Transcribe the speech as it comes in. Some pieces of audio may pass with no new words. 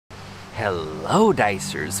Hello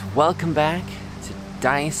Dicers, welcome back to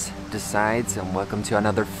Dice Decides and welcome to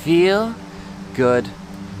another Feel Good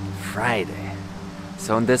Friday.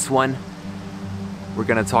 So in this one, we're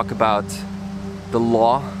gonna talk about the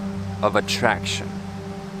law of attraction.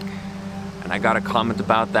 And I got a comment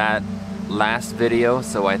about that last video,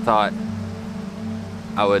 so I thought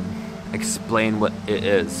I would explain what it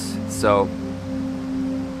is. So,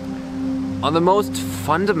 on the most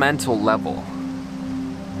fundamental level,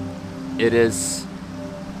 it is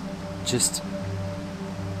just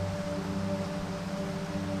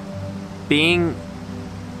being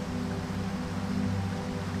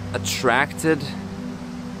attracted,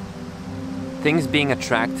 things being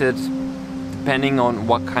attracted depending on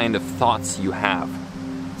what kind of thoughts you have.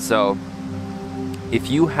 So,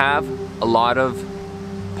 if you have a lot of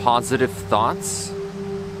positive thoughts,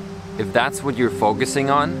 if that's what you're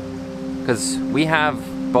focusing on, because we have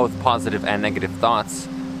both positive and negative thoughts,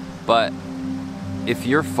 but if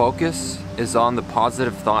your focus is on the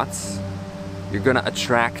positive thoughts, you're gonna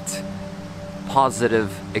attract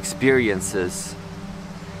positive experiences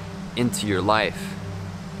into your life,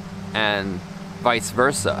 and vice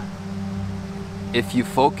versa. If you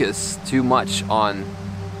focus too much on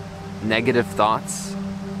negative thoughts,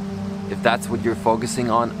 if that's what you're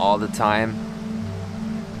focusing on all the time,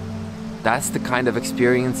 that's the kind of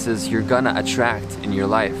experiences you're gonna attract in your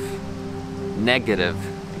life. Negative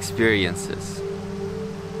experiences.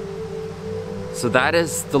 So that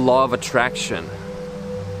is the law of attraction.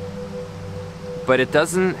 But it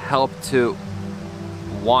doesn't help to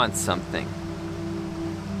want something.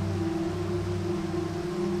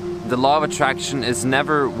 The law of attraction is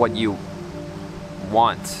never what you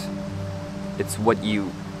want. It's what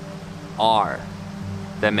you are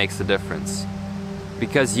that makes a difference.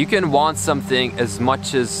 Because you can want something as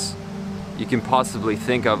much as you can possibly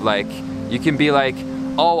think of. Like, you can be like,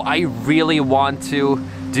 oh, I really want to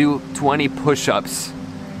do 20 push-ups.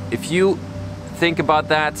 If you think about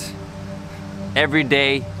that every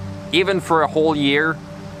day, even for a whole year,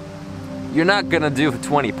 you're not gonna do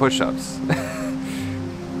 20 push-ups.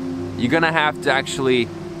 You're gonna have to actually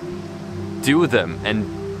do them and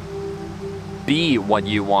be what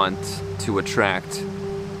you want to attract.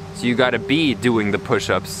 So you gotta be doing the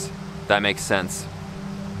push-ups. That makes sense.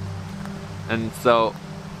 And so,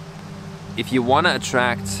 if you wanna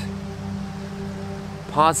attract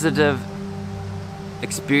positive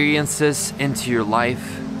experiences into your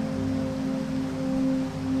life,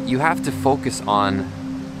 you have to focus on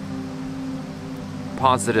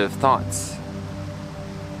positive thoughts.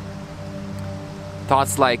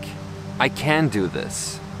 Thoughts like, I can do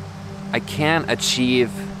this. I can achieve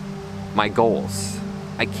my goals.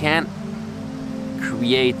 I can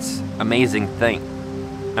create amazing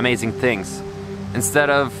things. Instead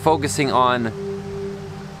of focusing on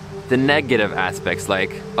the negative aspects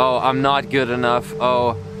like, oh, I'm not good enough.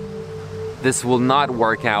 Oh, this will not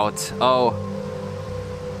work out. Oh,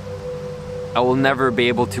 I will never be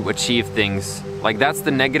able to achieve things. Like, that's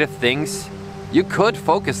the negative things you could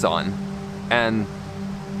focus on. And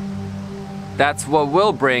that's what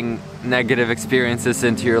will bring negative experiences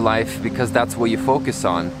into your life, because that's what you focus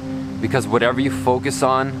on. Because whatever you focus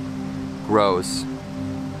on grows.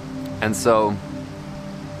 And so,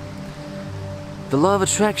 the law of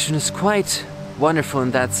attraction is quite wonderful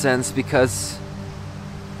in that sense, because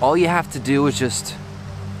all you have to do is just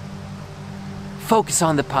focus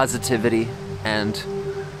on the positivity and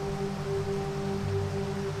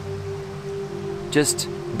just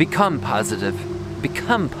become positive.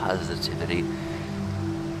 Become positivity.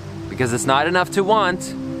 Because it's not enough to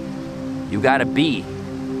want, you gotta be.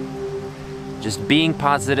 Just being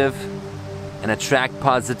positive and attract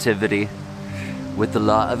positivity with the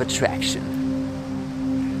law of attraction.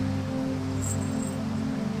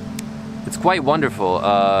 It's quite wonderful,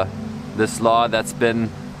 this law that's been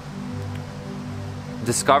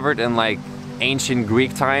discovered in like ancient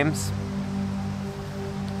Greek times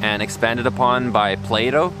and expanded upon by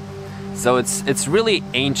Plato. So it's really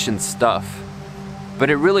ancient stuff, but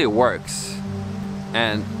it really works.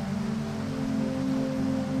 And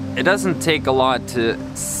it doesn't take a lot to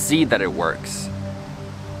see that it works,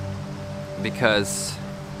 because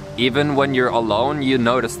even when you're alone, you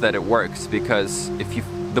notice that it works. Because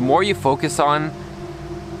the more you focus on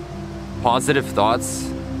positive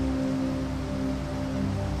thoughts,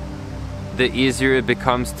 the easier it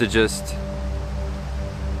becomes to just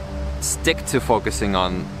stick to focusing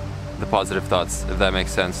on the positive thoughts, if that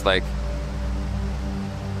makes sense. Like,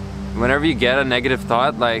 whenever you get a negative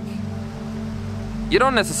thought, like, you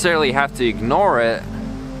don't necessarily have to ignore it,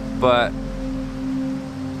 but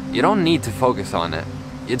you don't need to focus on it.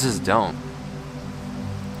 You just don't.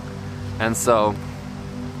 And so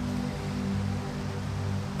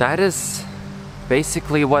that is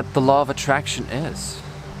basically what the law of attraction is.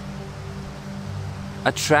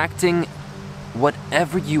 Attracting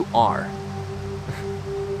whatever you are.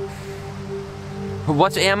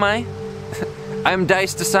 What am I? I'm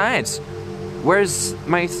dice decides. Where's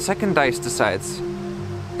my second dice decides?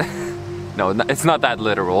 No, it's not that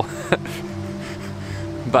literal.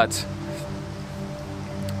 But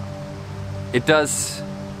it does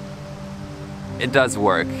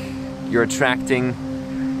work. You're attracting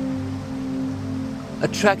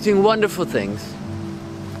wonderful things.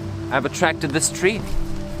 I've attracted this tree.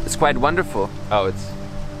 It's quite wonderful. Oh, it's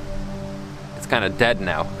kind of dead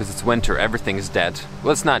now because it's winter. Everything is dead.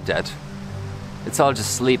 Well, it's not dead. It's all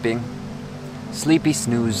just sleeping. Sleepy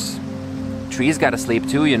snooze. Trees gotta sleep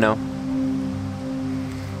too, you know.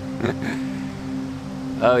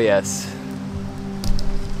 Oh yes.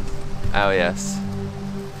 Oh yes.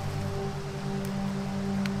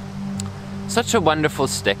 Such a wonderful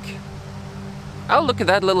stick. Oh, look at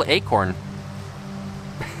that little acorn.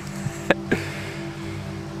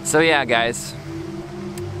 So yeah, guys.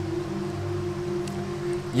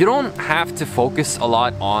 You don't have to focus a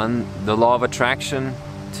lot on the law of attraction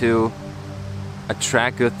to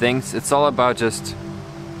attract good things. It's all about just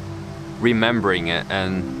remembering it,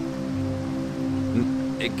 and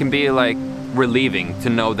it can be like relieving to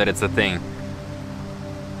know that it's a thing.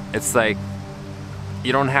 It's like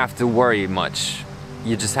you don't have to worry much.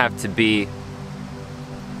 You just have to be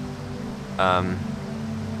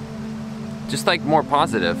just like more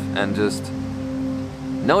positive, and just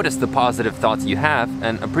notice the positive thoughts you have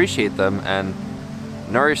and appreciate them and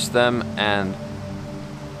nourish them, and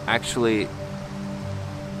actually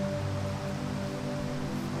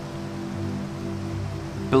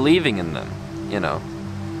believing in them, you know.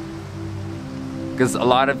 Because a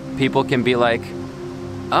lot of people can be like,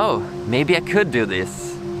 oh, maybe I could do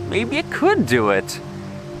this. Maybe I could do it.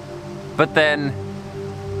 But then,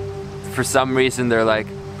 for some reason, they're like,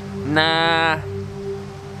 nah,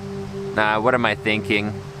 what am I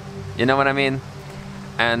thinking? You know what I mean?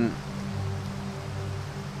 And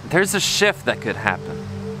there's a shift that could happen.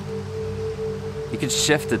 You could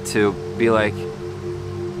shift it to be like,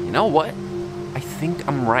 you know what? I think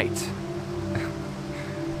I'm right.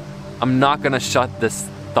 I'm not gonna shut this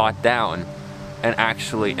thought down and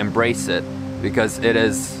actually embrace it, because it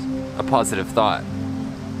is a positive thought.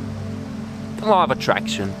 The law of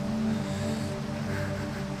attraction.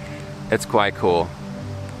 It's quite cool.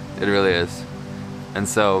 It really is. And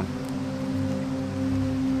so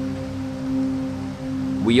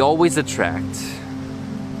we always attract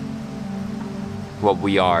what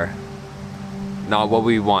we are, not what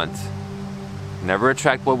we want. Never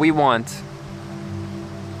attract what we want.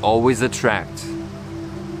 Always attract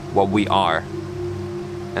what we are.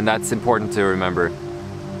 And that's important to remember.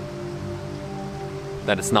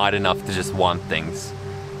 That it's not enough to just want things.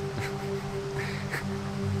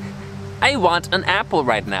 I want an apple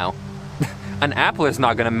right now. An apple is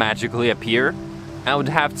not gonna magically appear. I would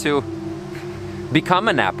have to become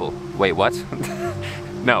an apple. Wait, what?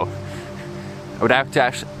 No. I would have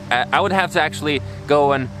to actually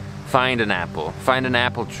go and find an apple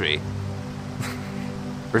tree.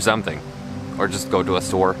 Or something. Or just go to a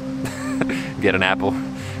store, get an apple.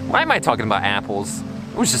 Why am I talking about apples?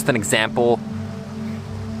 It was just an example.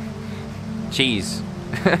 Cheese.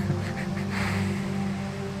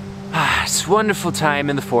 It's a wonderful time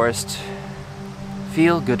in the forest.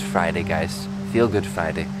 Feel Good Friday, guys. Feel Good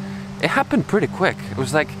Friday. It happened pretty quick. It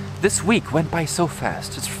was like, this week went by so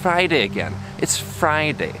fast. It's Friday again. It's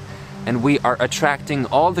Friday. And we are attracting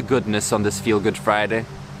all the goodness on this Feel Good Friday.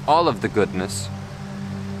 All of the goodness.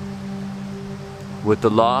 With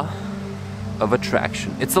the law of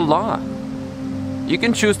attraction. It's a law. You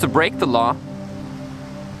can choose to break the law.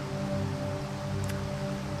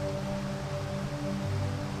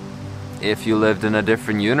 If you lived in a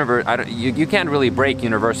different universe, you can't really break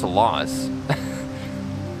universal laws.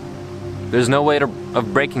 There's no way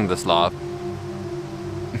of breaking this law.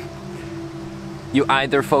 You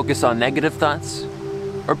either focus on negative thoughts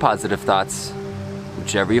or positive thoughts.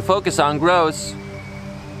 Whichever you focus on grows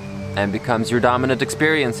and becomes your dominant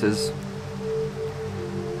experiences.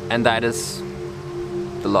 And that is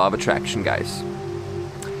the law of attraction, guys.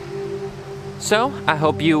 So, I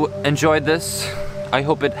hope you enjoyed this. I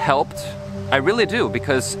hope it helped. I really do,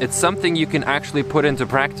 because it's something you can actually put into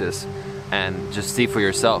practice and just see for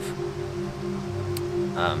yourself.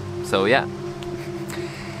 So yeah.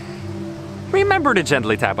 Remember to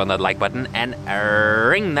gently tap on that like button and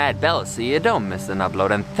ring that bell so you don't miss an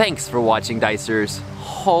upload. And thanks for watching, Dicers.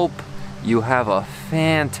 Hope you have a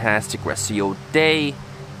fantastic rest of your day,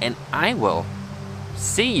 and I will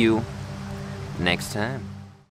see you next time.